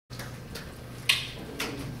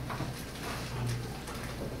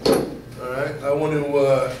All right, I want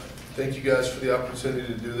to thank you guys for the opportunity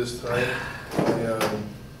to do this tonight.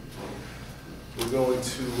 We're going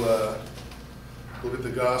to look at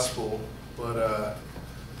the gospel, but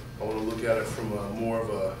I want to look at it from more of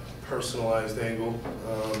a personalized angle.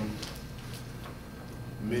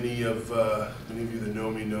 Many of you that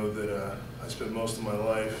know me know that I spent most of my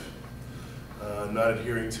life not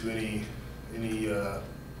adhering to any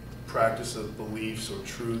practice of beliefs or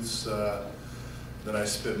truths. Then I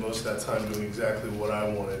spent most of that time doing exactly what I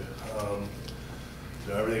wanted.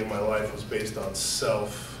 Everything in my life was based on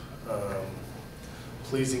self,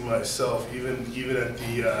 pleasing myself, even at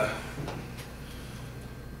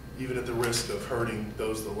the risk of hurting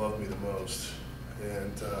those that love me the most.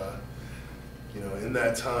 And in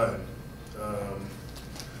that time,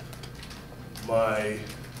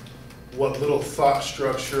 what little thought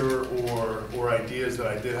structure or ideas that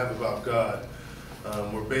I did have about God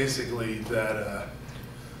were basically that,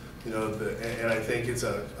 and I think it's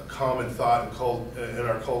a common thought in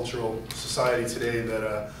our cultural society today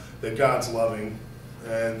that God's loving,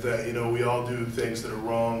 and that we all do things that are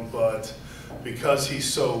wrong, but because He's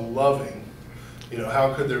so loving,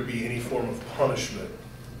 how could there be any form of punishment?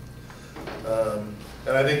 And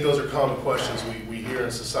I think those are common questions we hear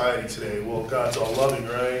in society today. Well, God's all loving,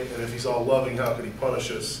 right? And if He's all loving, how could He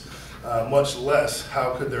punish us? Much less,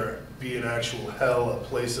 how could there be an actual hell, a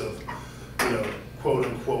place of, quote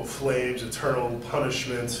unquote, flames, eternal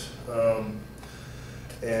punishment?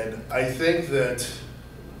 And I think that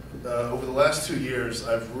over the last 2 years,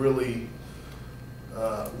 I've really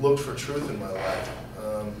looked for truth in my life.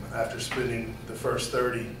 After spending the first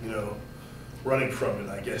 30, running from it,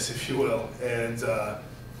 I guess, if you will. And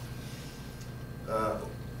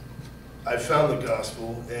I found the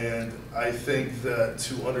gospel, and I think that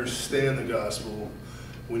to understand the gospel,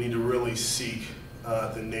 we need to really seek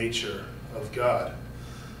the nature of God.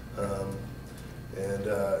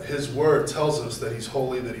 His word tells us that He's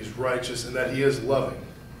holy, that He's righteous, and that He is loving,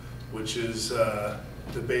 which is the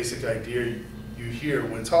basic idea you hear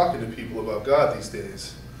when talking to people about God these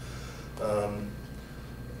days.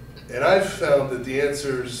 And I've found that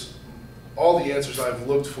all the answers I've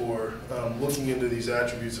looked for, looking into these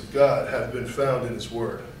attributes of God, have been found in His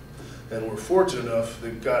Word. And we're fortunate enough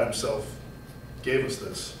that God Himself gave us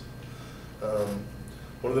this.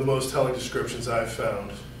 One of the most telling descriptions I've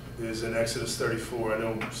found is in Exodus 34. I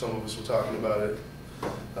know some of us were talking about it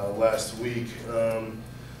last week.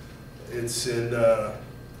 It's in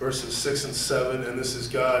verses 6 and 7, and this is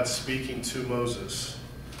God speaking to Moses.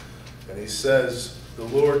 And He says, "The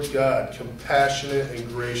Lord God, compassionate and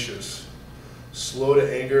gracious, slow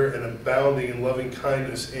to anger and abounding in loving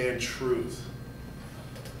kindness and truth,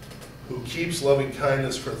 who keeps loving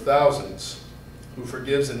kindness for thousands, who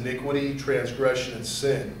forgives iniquity, transgression, and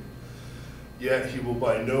sin, yet He will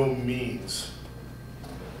by no means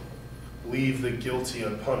leave the guilty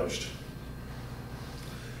unpunished."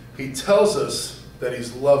 He tells us that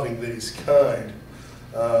He's loving, that He's kind.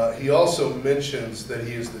 He also mentions that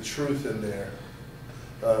He is the truth in there.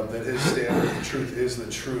 That His standard of truth is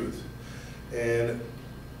the truth. And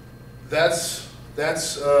that's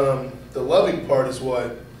the loving part is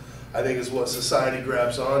what I think is what society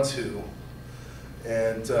grabs onto.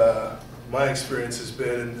 And my experience has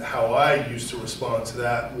been, how I used to respond to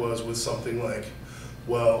that was with something like,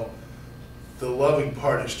 well, the loving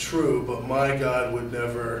part is true, but my God would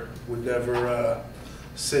never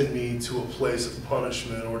send me to a place of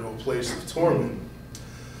punishment or to a place of torment.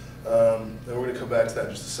 And we're going to come back to that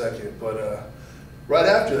in just a second. But right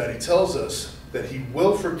after that, He tells us that He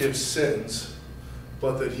will forgive sins,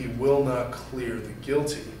 but that He will not clear the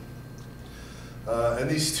guilty. And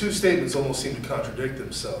these two statements almost seem to contradict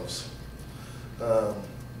themselves.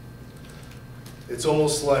 It's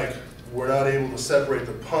almost like we're not able to separate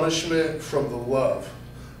the punishment from the love,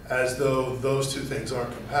 as though those two things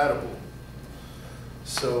aren't compatible.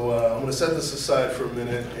 So I'm going to set this aside for a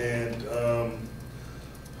minute, and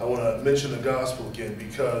I want to mention the gospel again,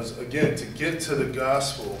 because, again, to get to the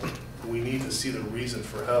gospel, we need to see the reason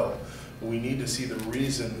for hell. We need to see the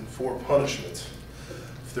reason for punishment.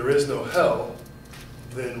 If there is no hell,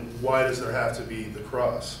 then why does there have to be the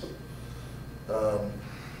cross?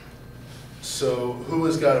 So who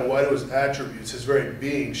is God, and why do His attributes, His very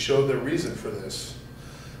being, show their reason for this?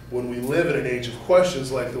 When we live in an age of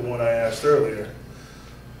questions like the one I asked earlier,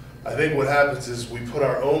 I think what happens is we put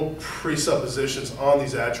our own presuppositions on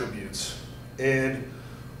these attributes, and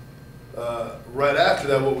right after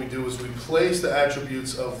that, what we do is we place the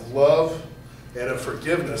attributes of love and of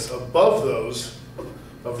forgiveness above those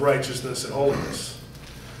of righteousness and holiness.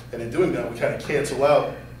 And in doing that, we kind of cancel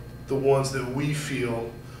out the ones that we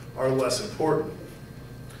feel are less important.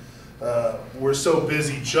 we're so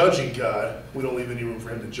busy judging God, we don't leave any room for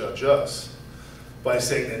him to judge us by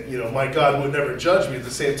saying that, my God would never judge me. At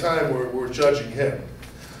the same time, we're judging him.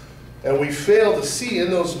 And we fail to see in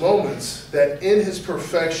those moments that in his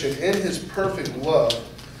perfection, in his perfect love,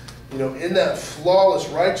 in that flawless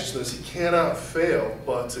righteousness, he cannot fail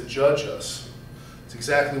but to judge us. It's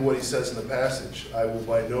exactly what he says in the passage. I will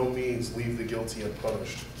by no means leave the guilty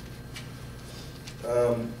unpunished.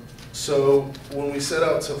 So when we set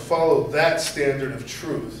out to follow that standard of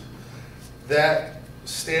truth, that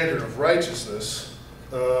standard of righteousness,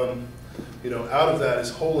 out of that his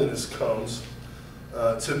holiness comes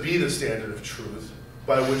to be the standard of truth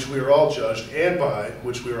by which we are all judged and by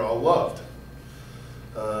which we are all loved.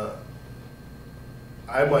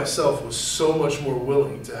 I myself was so much more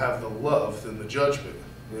willing to have the love than the judgment,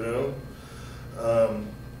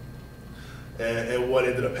 And what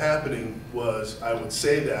ended up happening was I would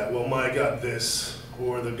say that, well, my God this,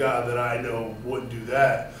 or the God that I know wouldn't do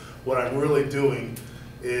that. What I'm really doing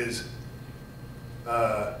is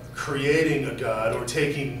creating a God or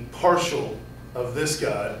taking partial of this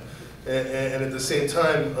God, and at the same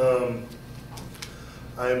time,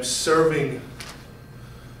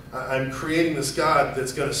 I'm creating this God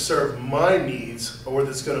that's going to serve my needs, or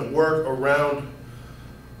that's going to work around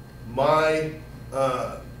my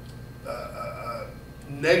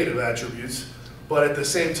negative attributes, but at the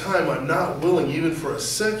same time, I'm not willing even for a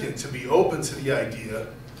second to be open to the idea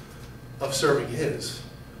of serving his,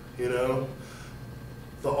 the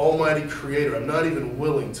Almighty Creator. I'm not even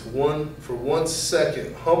willing to for one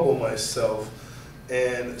second humble myself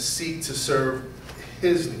and seek to serve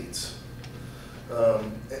his needs.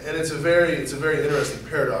 And it's a very interesting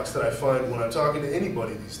paradox that I find when I'm talking to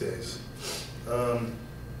anybody these days.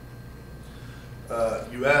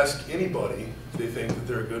 You ask anybody if they think that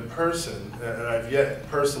they're a good person, and I've yet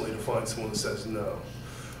personally to find someone that says no.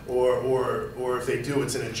 Or if they do,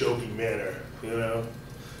 it's in a joking manner,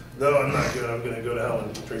 No, I'm not good. I'm going to go to hell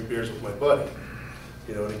and drink beers with my buddy.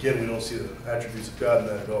 And again, we don't see the attributes of God in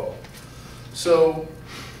that at all. So,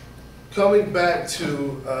 coming back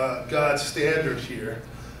to God's standard here,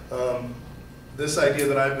 this idea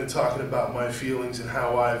that I've been talking about my feelings and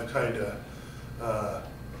how I've kind of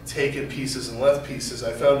taken pieces and left pieces,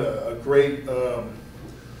 I found a great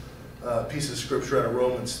piece of scripture out of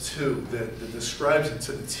Romans 2 that describes it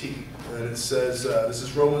to the T. And it says, this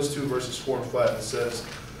is Romans 2 verses 4 and 5. It says,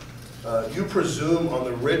 you presume on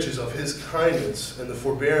the riches of his kindness and the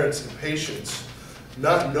forbearance and patience,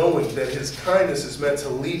 not knowing that his kindness is meant to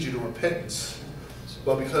lead you to repentance.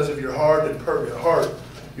 But because of your hard and pertinent heart,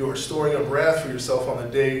 you are storing up wrath for yourself on the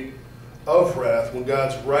day of wrath, when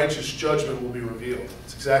God's righteous judgment will be revealed.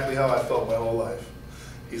 It's exactly how I felt my whole life.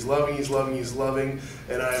 He's loving, he's loving, he's loving,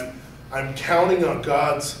 and I'm counting on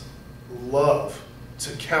God's love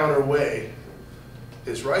to counterweigh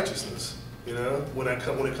his righteousness. When it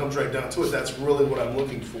comes right down to it, that's really what I'm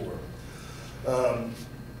looking for.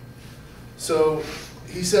 So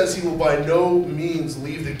he says he will by no means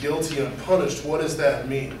leave the guilty unpunished. What does that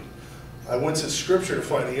mean? I went to scripture to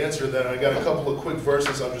find the answer to that. I got a couple of quick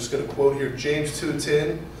verses I'm just going to quote here. James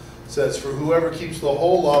 2:10 says, for whoever keeps the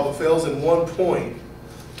whole law but fails in one point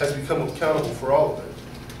has become accountable for all of it.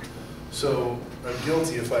 So I'm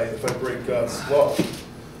guilty if I break God's law.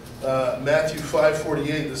 Matthew 5:48,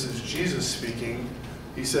 this is Jesus speaking.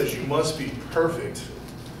 He says, you must be perfect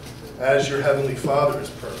as your heavenly Father is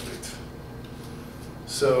perfect.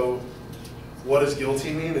 So what does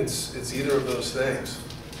guilty mean? It's either of those things,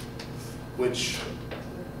 which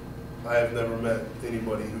I have never met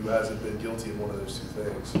anybody who hasn't been guilty of one of those two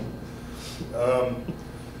things.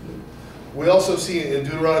 We also see in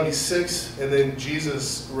Deuteronomy 6, and then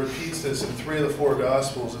Jesus repeats this in 3 of the 4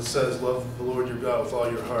 Gospels. It says, love the Lord your God with all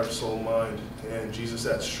your heart, soul, mind. And Jesus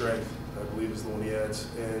adds strength, I believe is the one he adds.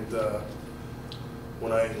 And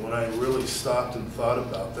when I really stopped and thought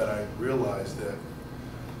about that, I realized that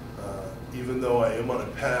even though I am on a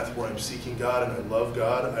path where I'm seeking God and I love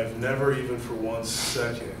God, I've never even for 1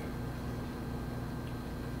 second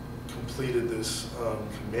completed this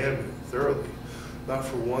commandment thoroughly. Not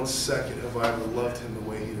for 1 second have I ever loved him the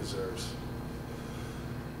way he deserves.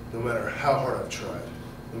 No matter how hard I've tried,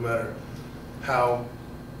 no matter how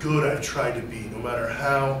good I've tried to be, no matter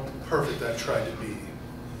how perfect I've tried to be.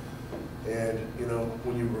 And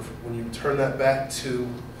when you turn that back to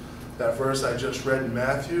that verse I just read in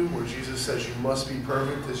Matthew, where Jesus says you must be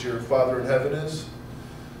perfect as your Father in heaven is,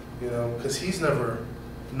 because he's never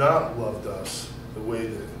not loved us the way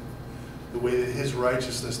that his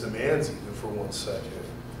righteousness demands, even for 1 second.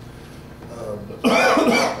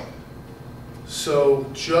 So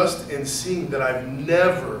just in seeing that I've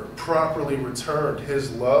never properly returned his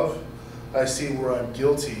love, I see where I'm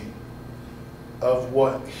guilty of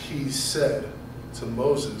what he said to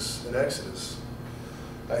Moses in Exodus.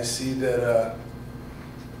 I see that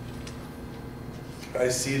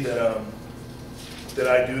that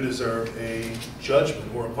I do deserve a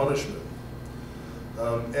judgment or a punishment.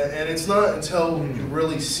 And it's not until you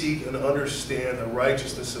really seek and understand the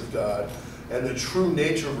righteousness of God and the true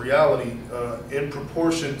nature of reality in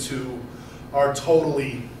proportion to our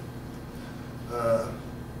totally,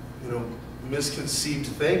 misconceived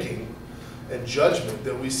thinking and judgment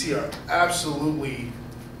that we see our absolute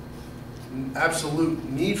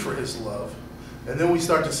need for his love, and then we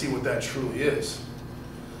start to see what that truly is.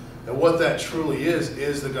 And what that truly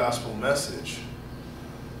is the gospel message.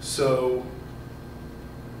 So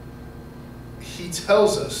he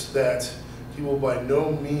tells us that he will by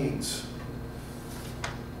no means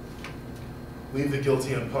leave the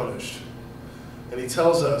guilty unpunished. And he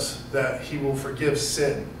tells us that he will forgive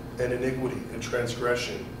sin and iniquity and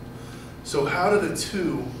transgression. So how do the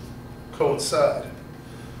two coincide?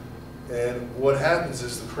 And what happens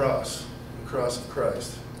is the cross of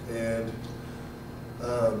Christ. And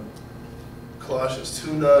Colossians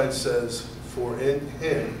 2:9 says, "For in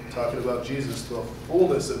him," talking about Jesus, "the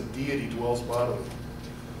fullness of deity dwells bodily."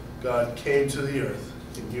 God came to the earth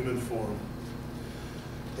in human form.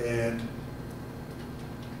 And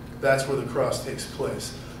that's where the cross takes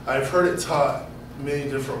place. I've heard it taught many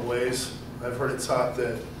different ways. I've heard it taught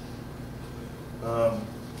that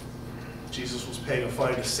Jesus was paying a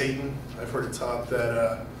fine to Satan. I've heard it taught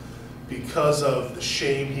that because of the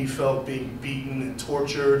shame he felt being beaten and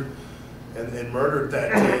tortured and murdered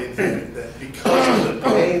that day, that because of the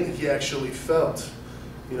pain that he actually felt,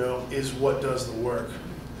 is what does the work.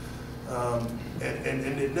 And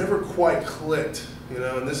it never quite clicked,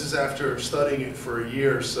 and this is after studying it for a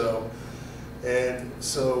year or so. And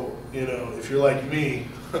so, if you're like me,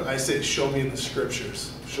 I say, show me in the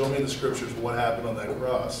scriptures. Show me in the scriptures what happened on that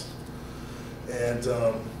cross. And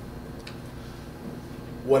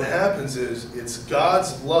what happens is it's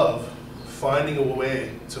God's love finding a way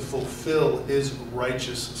to fulfill his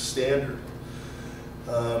righteous standard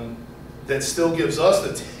that still gives us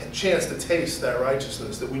the chance to taste that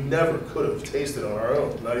righteousness that we never could have tasted on our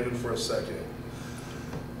own, not even for a second.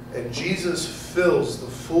 And Jesus fills the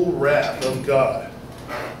full wrath of God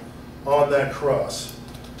on that cross.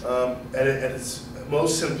 And it's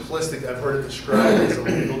most simplistic, I've heard it described as a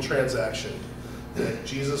legal transaction, that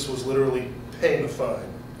Jesus was literally paying the fine.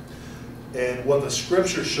 And what the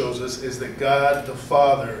scripture shows us is that God the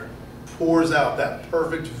Father pours out that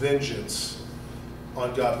perfect vengeance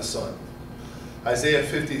on God the Son. Isaiah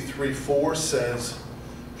 53:4 says,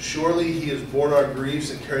 "Surely he has borne our griefs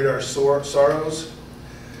and carried our sorrows,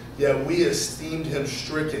 yet we esteemed him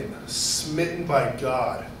stricken, smitten by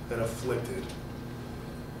God, and afflicted."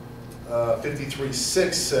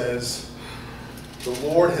 53:6 says, "The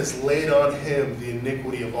Lord has laid on him the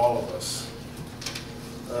iniquity of all of us."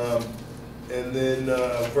 And then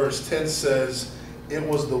verse 10 says, "It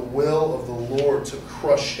was the will of the Lord to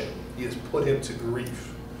crush him. He has put him to grief."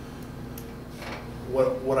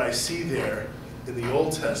 What I see there in the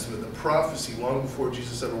Old Testament, the prophecy long before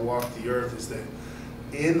Jesus ever walked the earth, is that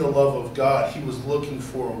in the love of God, he was looking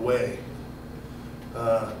for a way,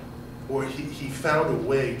 or he found a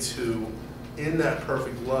way to, in that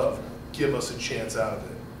perfect love, give us a chance out of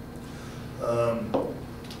it.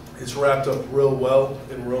 It's wrapped up real well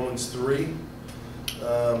in Romans 3.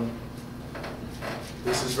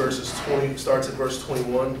 This is starts at verse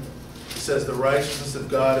 21. It says, "The righteousness of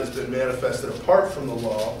God has been manifested apart from the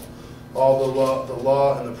law. All the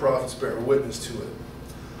law and the prophets bear witness to it.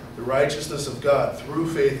 The righteousness of God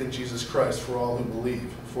through faith in Jesus Christ for all who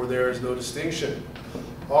believe. For there is no distinction.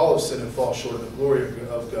 All have sinned and fall short of the glory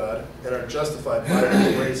of God, and are justified by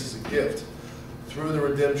His grace as a gift, through the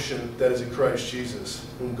redemption that is in Christ Jesus,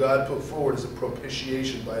 whom God put forward as a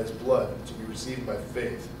propitiation by his blood, to be received by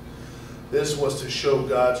faith. This was to show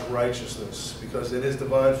God's righteousness, because in his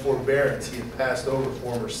divine forbearance he had passed over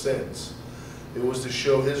former sins. It was to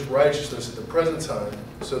show his righteousness at the present time,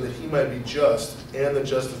 so that he might be just and the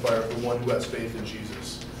justifier of the one who has faith in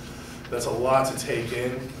Jesus." That's a lot to take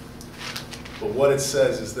in, but what it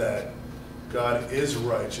says is that God is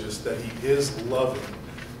righteous, that he is loving,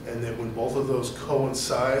 and that when both of those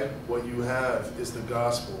coincide, what you have is the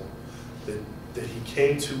gospel, that he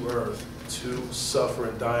came to earth to suffer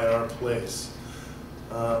and die in our place.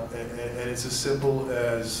 And it's as simple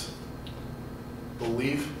as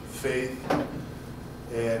belief, faith,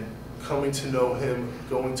 and coming to know him,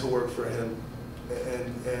 going to work for him,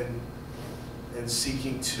 and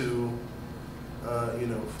seeking to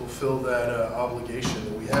fulfill that obligation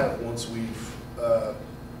that we have once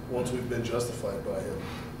once we've been justified by him.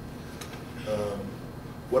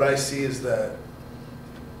 What I see is that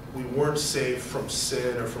we weren't saved from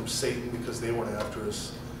sin or from Satan because they weren't after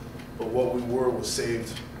us, but what we were was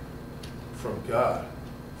saved from God,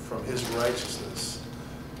 from his righteousness.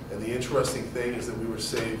 And the interesting thing is that we were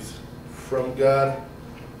saved from God,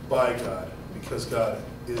 by God, because God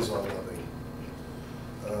is all-loving.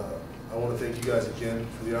 I want to thank you guys again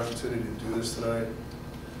for the opportunity to do this tonight.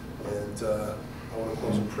 And I want to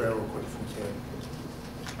close in prayer real quick if we can.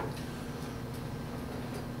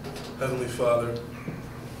 Heavenly Father,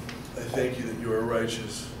 I thank you that you are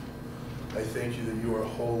righteous. I thank you that you are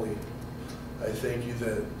holy. I thank you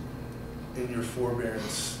that in your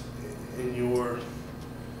forbearance, in your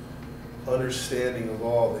understanding of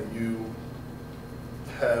all, that you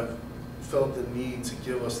have felt the need to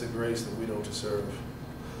give us the grace that we don't deserve.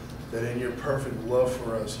 That in your perfect love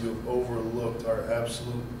for us, you have overlooked our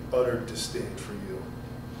absolute, utter disdain for you.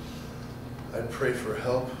 I pray for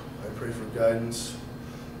help, I pray for guidance,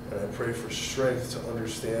 and I pray for strength to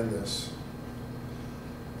understand this.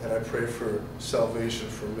 And I pray for salvation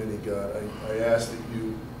for many, God. I ask that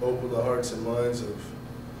you open the hearts and minds of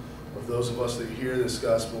those of us that hear this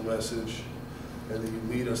gospel message, and that you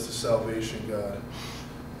lead us to salvation, God,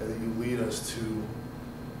 and that you lead us to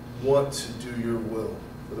want to do your will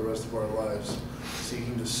for the rest of our lives,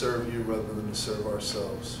 seeking to serve you rather than to serve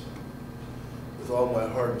ourselves. With all my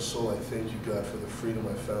heart and soul, I thank you, God, for the freedom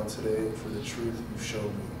I found today and for the truth that you've shown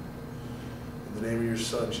me. In the name of your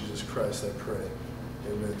Son, Jesus Christ, I pray.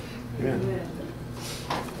 Amen. Amen.